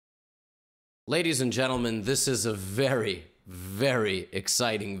Ladies and gentlemen, this is a very, very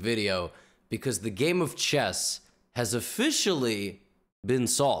exciting video because the game of chess has officially been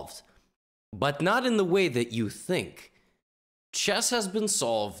solved, but not in the way that you think. Chess has been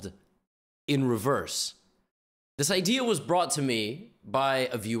solved in reverse. This idea was brought to me by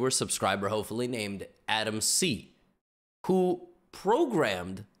a viewer, subscriber, hopefully, named Adam C., who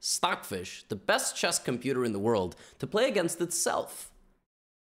programmed Stockfish, the best chess computer in the world, to play against itself.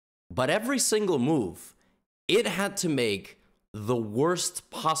 But every single move, it had to make the worst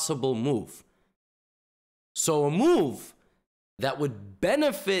possible move. So a move that would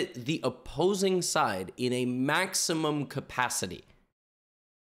benefit the opposing side in a maximum capacity.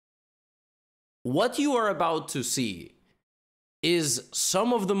 What you are about to see is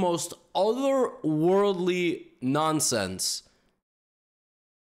some of the most otherworldly nonsense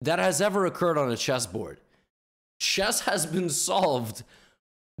that has ever occurred on a chessboard. Chess has been solved,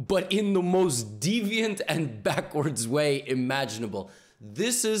 but in the most deviant and backwards way imaginable.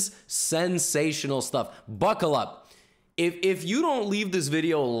 This is sensational stuff. Buckle up. If you don't leave this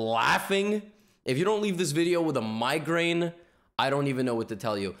video laughing, if you don't leave this video with a migraine, I don't even know what to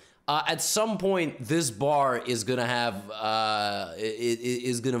tell you. At some point, this bar is gonna have,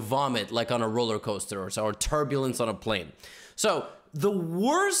 is gonna vomit like on a roller coaster or turbulence on a plane. So, the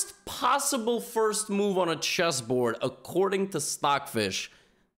worst possible first move on a chessboard, according to Stockfish,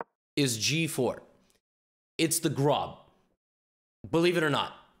 is G4. It's the grob. Believe it or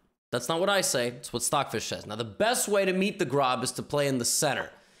not. That's not what I say. It's what Stockfish says. Now, the best way to meet the grob is to play in the center.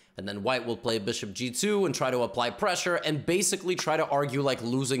 And then white will play bishop G2 and try to apply pressure and basically try to argue like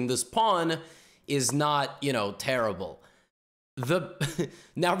losing this pawn is not, you know, terrible.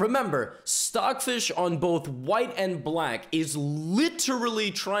 Now, remember, Stockfish on both white and black is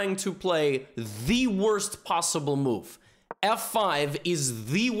literally trying to play the worst possible move. F5 is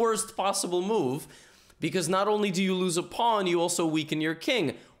the worst possible move because not only do you lose a pawn, you also weaken your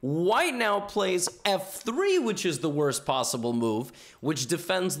king. White now plays F3, which is the worst possible move, which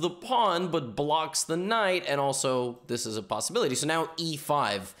defends the pawn but blocks the knight, and also this is a possibility. So now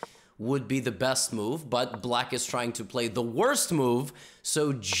E5 would be the best move, but black is trying to play the worst move,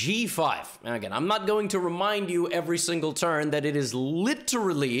 so G5. And again, I'm not going to remind you every single turn that it is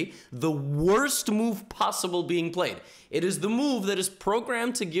literally the worst move possible being played. It is the move that is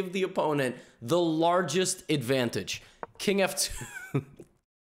programmed to give the opponent the largest advantage. King F2.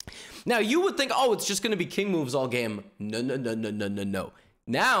 Now, you would think, oh, it's just going to be king moves all game. No, no, no, no, no, no, no.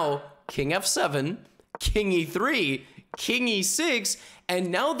 Now, King F7, King E3, King E6, and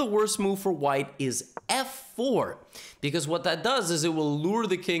now the worst move for white is F4. Because what that does is it will lure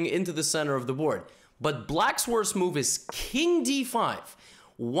the king into the center of the board. But black's worst move is King D5.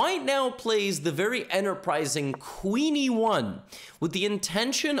 White now plays the very enterprising Queen E1 with the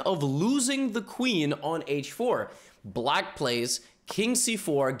intention of losing the queen on H4. Black plays King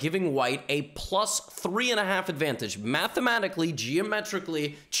C4, giving white a +3.5 advantage. Mathematically,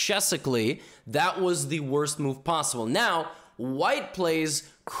 geometrically, chessically, that was the worst move possible. Now, white plays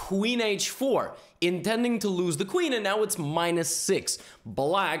Queen H4, intending to lose the queen, and now it's -6.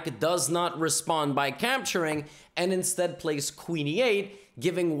 Black does not respond by capturing, and instead plays Queen E8,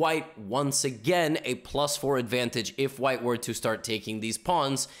 giving white once again a +4 advantage if white were to start taking these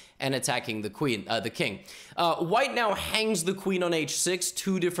pawns and attacking the queen, the king. White now hangs the queen on H6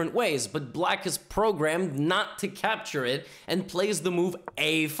 two different ways, but black is programmed not to capture it and plays the move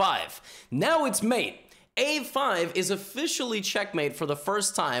A5. Now it's mate. A5 is officially checkmate for the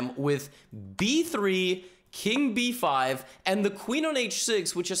first time with B3, King B5, and the queen on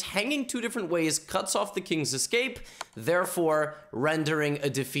H6, which is hanging two different ways, cuts off the king's escape, therefore rendering a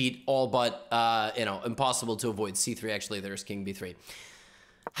defeat all but, impossible to avoid. C3, actually, there's King B3.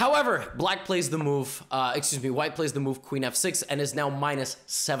 However, black plays the move, white plays the move Queen F6 and is now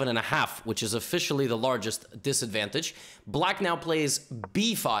 -7.5, which is officially the largest disadvantage. Black now plays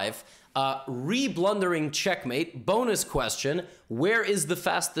B5, re-blundering checkmate. Bonus question, where is the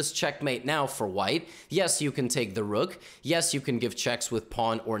fastest checkmate now for white? Yes, you can take the rook. Yes, you can give checks with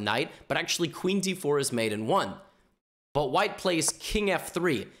pawn or knight, but actually Queen D4 is mate in 1. But white plays King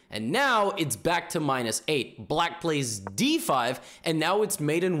F3, and now it's back to -8. Black plays D5, and now it's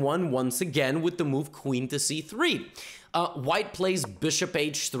mate in 1 once again with the move Queen to C3. White plays Bishop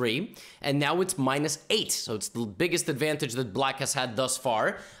H3, and now it's -8. So it's the biggest advantage that black has had thus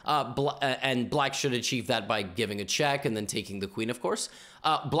far. And black should achieve that by giving a check and then taking the queen, of course.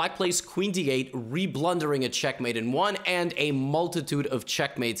 Black plays Queen D8, re-blundering a checkmate in 1 and a multitude of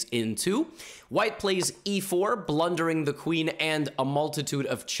checkmates in 2. White plays E4, blundering the queen and a multitude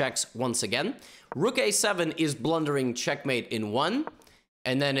of checks once again. Rook A7 is blundering checkmate in 1.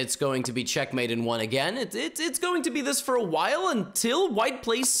 And then it's going to be checkmate in 1 again. It's going to be this for a while until white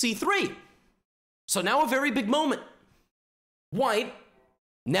plays c3. So now a very big moment. White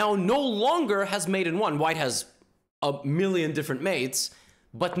now no longer has mate in 1. White has a million different mates,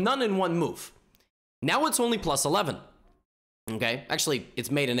 but none in 1 move. Now it's only plus 11. Okay, actually, it's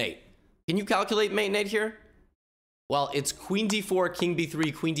mate in 8. Can you calculate mate in 8 here? Well, it's queen d4, king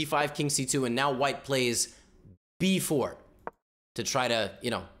b3, queen d5, king c2, and now white plays b4 to try to,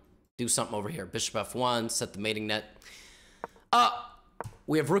 you know, do something over here. Bishop f1, set the mating net.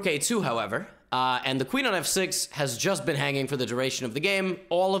 We have rook a2, however, and the queen on f6 has just been hanging for the duration of the game.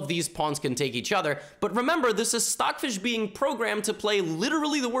 All of these pawns can take each other, but remember, this is Stockfish being programmed to play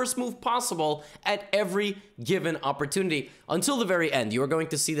literally the worst move possible at every given opportunity until the very end. You are going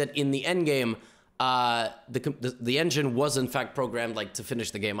to see that in the endgame, the engine was in fact programmed like to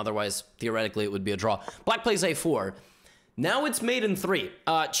finish the game. Otherwise, theoretically, it would be a draw. Black plays a4. Now it's mate in 3.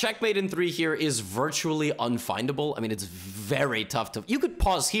 Checkmate in 3 here is virtually unfindable. I mean, it's very tough to... You could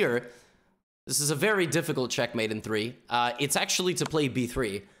pause here. This is a very difficult checkmate in 3. It's actually to play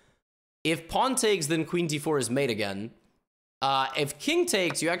b3. If pawn takes, then queen d4 is mate again. If king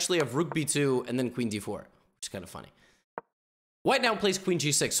takes, you actually have rook b2 and then queen d4, which is kind of funny. White now plays queen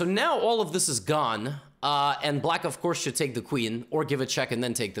g6. So now all of this is gone. And black, of course, should take the queen or give a check and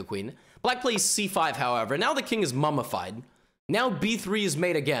then take the queen. Black plays c5, however. Now the king is mummified. Now b3 is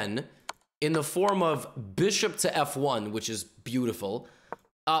made again in the form of bishop to f1, which is beautiful.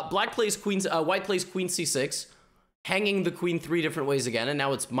 White plays queen c6, hanging the queen 3 different ways again, and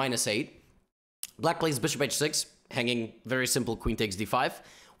now it's -8. Black plays bishop h6, hanging very simple queen takes d5.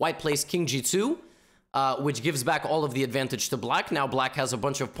 White plays king g2, which gives back all of the advantage to black. Now black has a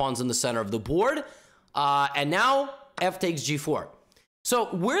bunch of pawns in the center of the board. And now f takes g4. So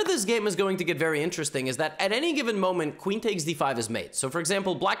where this game is going to get very interesting is that at any given moment, queen takes d5 is mate. So for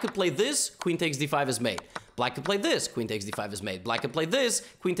example, black could play this, queen takes d5 is mate. Black could play this, queen takes d5 is mate. Black could play this,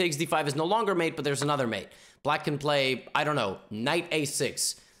 queen takes d5 is no longer mate, but there's another mate. Black can play, I don't know, knight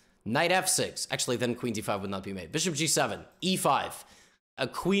a6, knight f6. Actually, then queen d5 would not be mate. Bishop g7, e5, a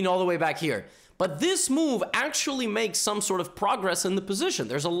queen all the way back here. But this move actually makes some sort of progress in the position.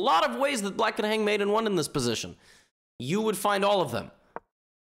 There's a lot of ways that black can hang mate in 1 in this position. You would find all of them.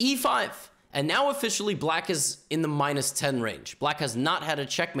 e5. And now officially black is in the -10 range. Black has not had a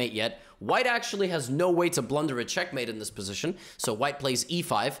checkmate yet. White actually has no way to blunder a checkmate in this position. So white plays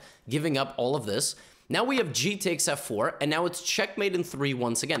e5, giving up all of this. Now we have g takes f4, and now it's checkmate in 3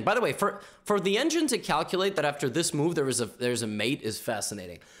 once again. By the way, for the engine to calculate that after this move there's a mate is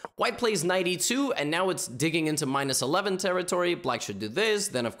fascinating. White plays knight e2, and now it's digging into -11 territory. Black should do this,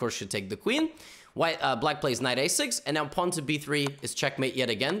 then of course should take the queen. Black plays knight a6, and now pawn to b3 is checkmate yet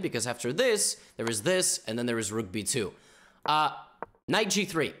again, because after this, there is this, and then there is rook b2. Knight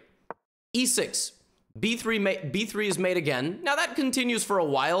g3, e6, b3 is mate again. Now that continues for a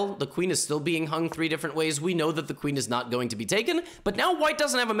while. The queen is still being hung 3 different ways. We know that the queen is not going to be taken, but now white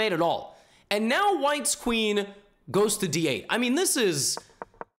doesn't have a mate at all. And now white's queen goes to d8. I mean, this is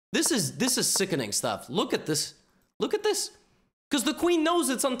sickening stuff. Look at this. Look at this. Because the queen knows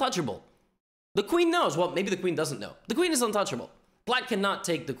it's untouchable. The queen knows. Well, maybe the queen doesn't know. The queen is untouchable. Black cannot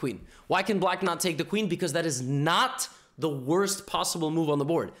take the queen. Why can black not take the queen? Because that is not the worst possible move on the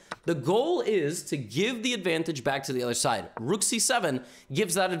board. The goal is to give the advantage back to the other side. Rook c7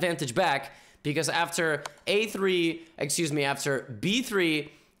 gives that advantage back because after after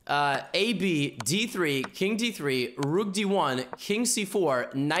b3, AB, D3, King D3, Rook D1, King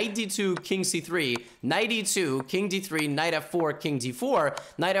C4, Knight D2, King C3, Knight E2, King D3, Knight F4, King D4,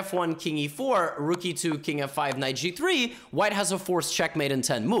 Knight F1, King E4, Rook E2, King F5, Knight G3, White has a forced checkmate in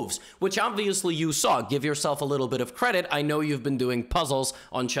 10 moves, which obviously you saw. Give yourself a little bit of credit. I know you've been doing puzzles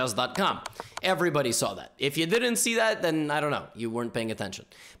on chess.com. Everybody saw that. If you didn't see that, then I don't know. You weren't paying attention.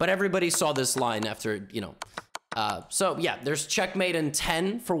 But everybody saw this line after, you know. So yeah, there's checkmate in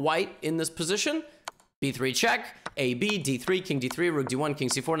 10 for white in this position. B3 check, AB, D3, King D3, Rook D1, King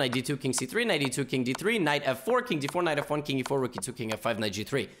C4, Knight D2, King C3, Knight D2, King D3, Knight F4, King D4, Knight F1, King E4, Rook E2, King F5, Knight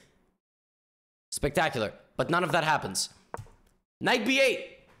G3. Spectacular, but none of that happens. Knight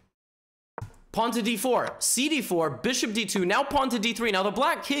B8, pawn to D4, CD4, Bishop D2, now pawn to D3. Now the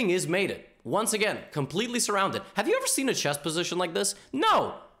black king is mated. Once again, completely surrounded. Have you ever seen a chess position like this?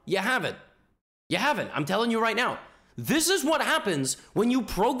 No, you haven't. You haven't. I'm telling you right now. This is what happens when you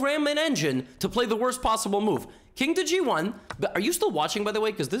program an engine to play the worst possible move. King to G1. Are you still watching, by the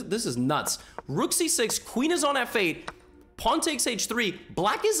way? Because this is nuts. Rook C6. Queen is on F8. Pawn takes H3.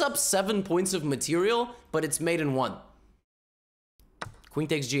 Black is up 7 points of material, but it's mate in 1. Queen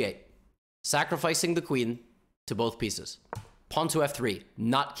takes G8. Sacrificing the queen to both pieces. Pawn to f3,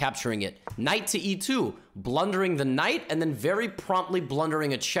 not capturing it. Knight to e2, blundering the knight, and then very promptly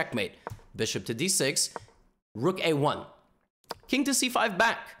blundering a checkmate. Bishop to d6, rook a1. King to c5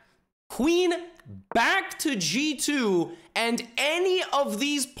 back. Queen back to g2, and any of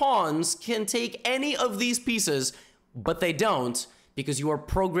these pawns can take any of these pieces, but they don't, because you are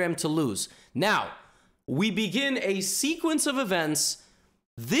programmed to lose. Now, we begin a sequence of events.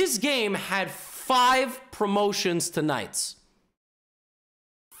 This game had 5 promotions to knights.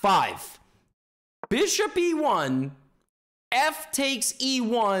 5. Bishop e1, f takes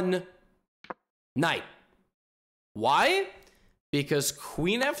e1, knight. Why? Because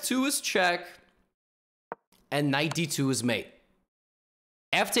queen f2 is check, and knight d2 is mate.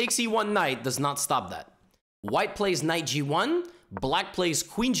 F takes e1, knight does not stop that. White plays knight g1, black plays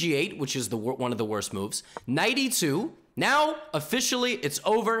queen g8, which is one of the worst moves. Knight e2. Now, officially, it's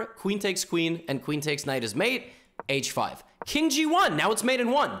over. Queen takes queen, and queen takes knight is mate. h5. King g1. Now it's mate in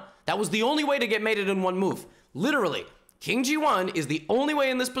 1. That was the only way to get mated in 1 move. Literally. King g1 is the only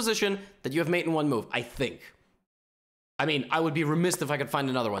way in this position that you have mate in 1 move, I think. I mean, I would be remiss if I could find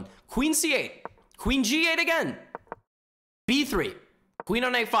another one. Queen c8. Queen g8 again. b3. Queen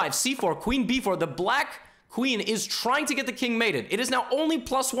on a5. c4. Queen b4. The black queen is trying to get the king mated. It is now only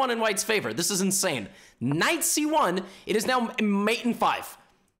 +1 in white's favor. This is insane. Knight c1. It is now mate in 5.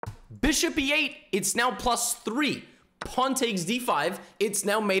 Bishop e8. It's now +3. Pawn takes d5. It's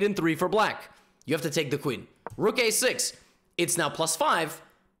now mate in 3 for black. You have to take the queen. Rook a6. It's now +5,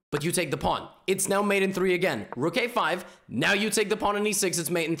 but you take the pawn. It's now mate in 3 again. Rook a5. Now you take the pawn in e6. It's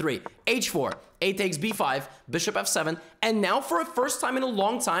mate in 3. h4. A takes b5. Bishop f7. And now for a first time in a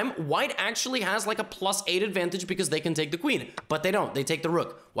long time, white actually has like a +8 advantage because they can take the queen. But they don't. They take the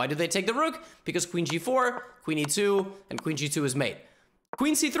rook. Why do they take the rook? Because queen g4, queen e2, and queen g2 is mate.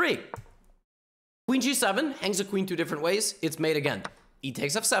 Queen c3. Queen g7 hangs a queen 2 different ways. It's mate again. E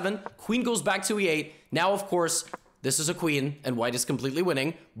takes f7. Queen goes back to e8. Now, of course, this is a queen, and white is completely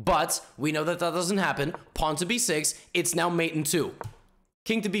winning. But we know that that doesn't happen. Pawn to b6. It's now mate in 2.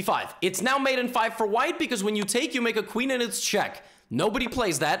 King to b5. It's now mate in 5 for white because when you take, you make a queen and it's check. Nobody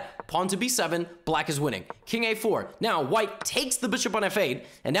plays that. Pawn to b7. Black is winning. King a4. Now, white takes the bishop on f8,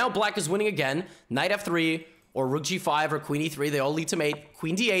 and now black is winning again. Knight f3. Or rook g5 or queen e3, they all lead to mate.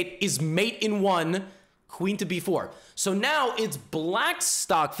 Queen d8 is mate in 1, queen to b4. So now it's black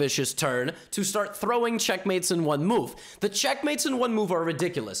Stockfish's turn to start throwing checkmates in 1 move. The checkmates in 1 move are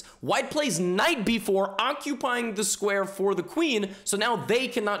ridiculous. White plays knight b4, occupying the square for the queen, so now they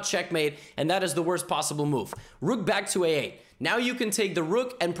cannot checkmate, and that is the worst possible move. Rook back to a8. Now you can take the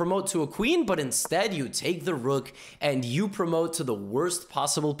rook and promote to a queen, but instead you take the rook and you promote to the worst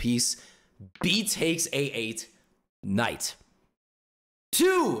possible piece. B takes a8, knight.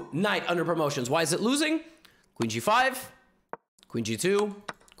 2 knight under promotions. Why is it losing? Queen g5, queen g2,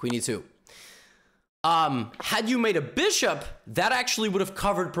 queen e2. Had you made a bishop, that actually would have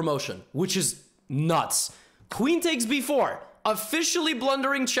covered promotion, which is nuts. Queen takes b4, officially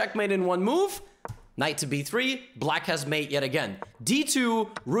blundering checkmate in 1 move. Knight to b3, black has mate yet again. d2,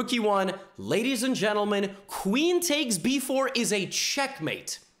 rook e1. Ladies and gentlemen, queen takes b4 is a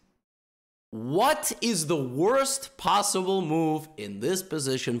checkmate. What is the worst possible move in this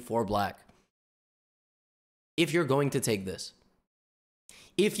position for black? If you're going to take this.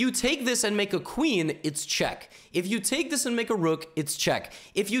 If you take this and make a queen, it's check. If you take this and make a rook, it's check.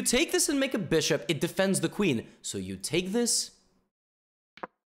 If you take this and make a bishop, it defends the queen. So you take this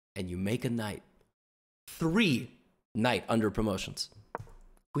and you make a knight. 3 knight under promotions.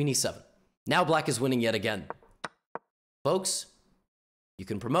 Queen e7. Now black is winning yet again. Folks, you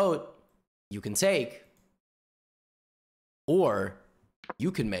can promote. You can take, or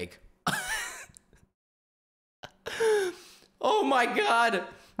you can make. Oh my god.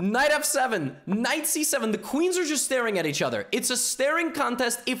 Knight f7, knight c7. The queens are just staring at each other. It's a staring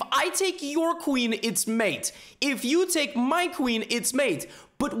contest. If I take your queen, it's mate. If you take my queen, it's mate.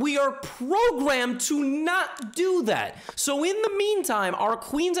 But we are programmed to not do that. So in the meantime, our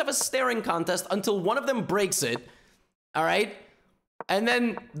queens have a staring contest until one of them breaks it. All right? And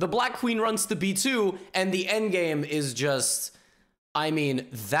then the black queen runs to b2, and the endgame is just, I mean,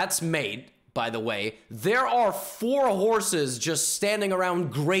 that's mate, by the way. There are 4 horses just standing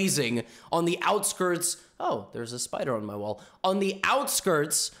around grazing on the outskirts. Oh, there's a spider on my wall. On the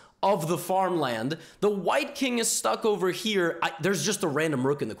outskirts of the farmland. The white king is stuck over here. There's just a random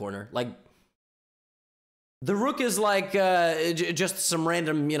rook in the corner. Like, the rook is like just some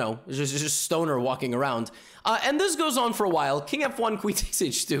random, you know, just stoner walking around. And this goes on for a while. King f1, queen takes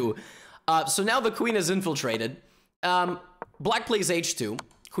h2. So now the queen is infiltrated. Black plays h2.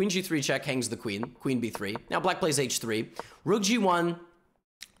 Queen g3 check hangs the queen. Queen b3. Now black plays h3. Rook g1.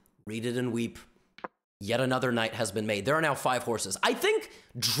 Read it and weep. Yet another knight has been made. There are now 5 horses. I think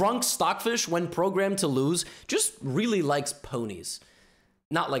drunk Stockfish, when programmed to lose, just really likes ponies.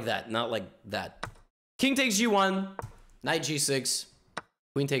 Not like that. Not like that. King takes g1. Knight g6.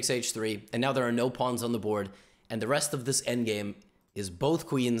 Queen takes h3. And now there are no pawns on the board. And the rest of this endgame is both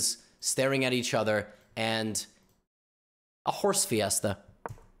queens staring at each other and a horse fiesta.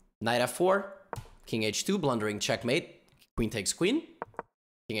 Knight f4. King h2. Blundering checkmate. Queen takes queen.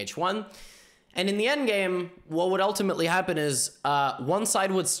 King h1. And in the endgame, what would ultimately happen is one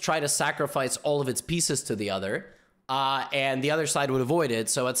side would try to sacrifice all of its pieces to the other, and the other side would avoid it.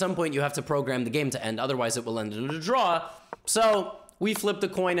 So at some point, you have to program the game to end. Otherwise, it will end in a draw. So we flipped a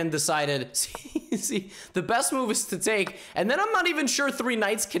coin and decided, see, the best move is to take. And then I'm not even sure 3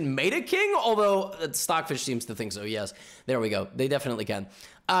 knights can mate a king, although Stockfish seems to think so. Yes, there we go. They definitely can.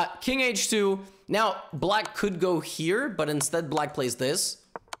 King h2. Now, black could go here, but instead black plays this,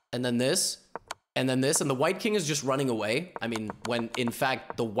 and then this. And then this, and the white king is just running away. I mean, when in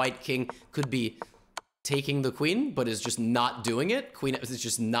fact the white king could be taking the queen, but is just not doing it. Queen is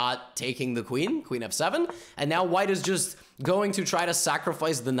just not taking the queen. Queen f7. And now white is just going to try to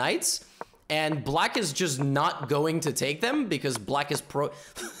sacrifice the knights. And black is just not going to take them because black is What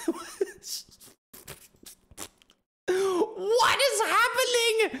is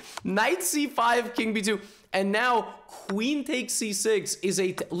happening? Knight c5, king b2. And now queen takes c6 is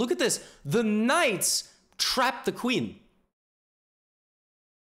a... Look at this. The knights trap the queen.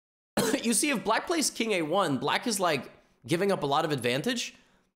 You see, if black plays king a1, black is like giving up a lot of advantage.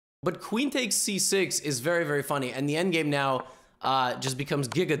 But queen takes c6 is very, very funny. And the endgame now just becomes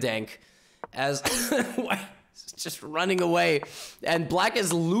gigadank as white is just running away. And black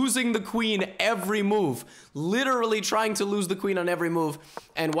is losing the queen every move. Literally trying to lose the queen on every move.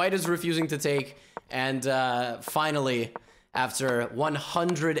 And white is refusing to take. And finally, after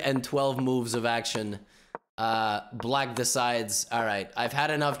 112 moves of action, black decides, all right, I've had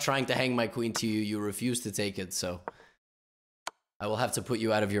enough trying to hang my queen to you. You refuse to take it, so I will have to put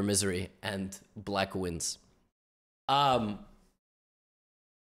you out of your misery. And black wins.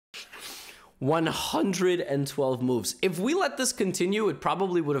 112 moves. If we let this continue, it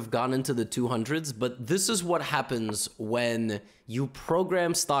probably would have gone into the 200s, but this is what happens when you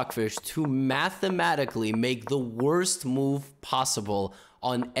program Stockfish to mathematically make the worst move possible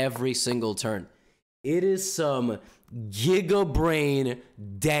on every single turn. It is some giga brain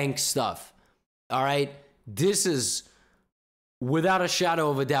dank stuff. All right? This is, without a shadow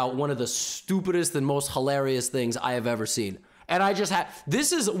of a doubt, one of the stupidest and most hilarious things I have ever seen. And I just had,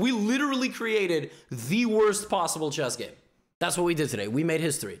 we literally created the worst possible chess game. That's what we did today. We made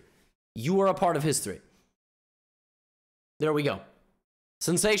history. You are a part of history. There we go.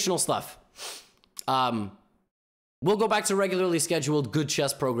 Sensational stuff. We'll go back to regularly scheduled good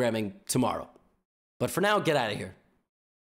chess programming tomorrow. But for now, get out of here.